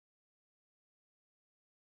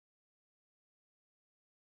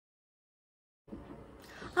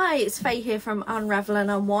Hi, it's Faye here from Unravel and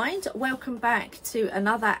Unwind. Welcome back to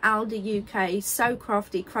another Aldi UK So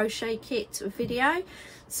Crafty crochet kit video.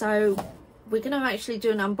 So we're going to actually do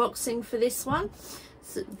an unboxing for this one.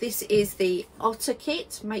 So this is the Otter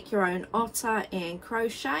kit, make your own otter in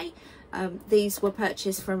crochet. These were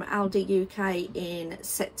purchased from Aldi UK in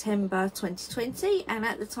September 2020, and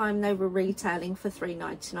at the time they were retailing for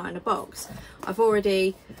 £3.99 a box. I've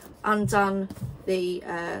already undone the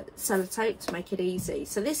sellotape to make it easy.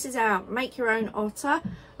 So this is our make your own otter.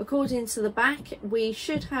 According to the back, we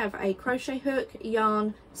should have a crochet hook,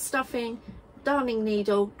 yarn, stuffing, darning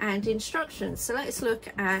needle and instructions. So let's look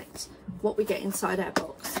at what we get inside our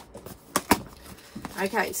box.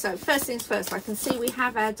 Okay, so first things first, I can see we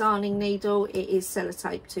have our darning needle. It is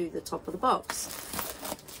sellotaped to the top of the box.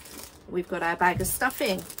 We've got our bag of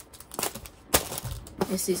stuffing.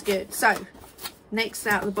 This is good. So next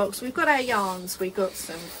out of the box, we've got our yarns. We've got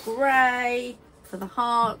some grey for the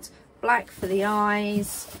heart, black for the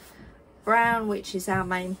eyes, brown, which is our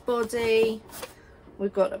main body.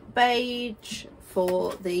 We've got a beige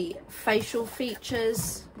for the facial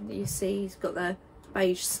features. You see he's got the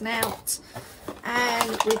beige snout,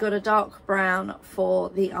 and we've got a dark brown for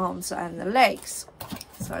the arms and the legs.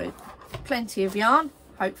 So plenty of yarn,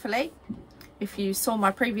 hopefully. If you saw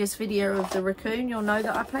my previous video of the raccoon, you'll know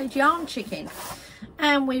that I played yarn chicken.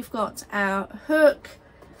 And we've got our hook,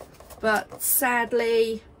 but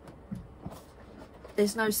sadly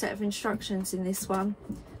there's no set of instructions in this one,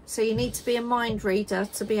 so you need to be a mind reader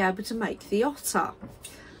to be able to make the otter.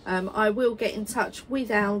 I will get in touch with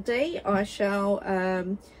Aldi. I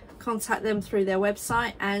shall contact them through their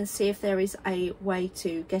website and see if there is a way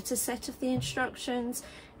to get a set of the instructions.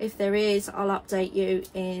 If there is, I'll update you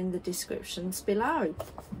in the descriptions below.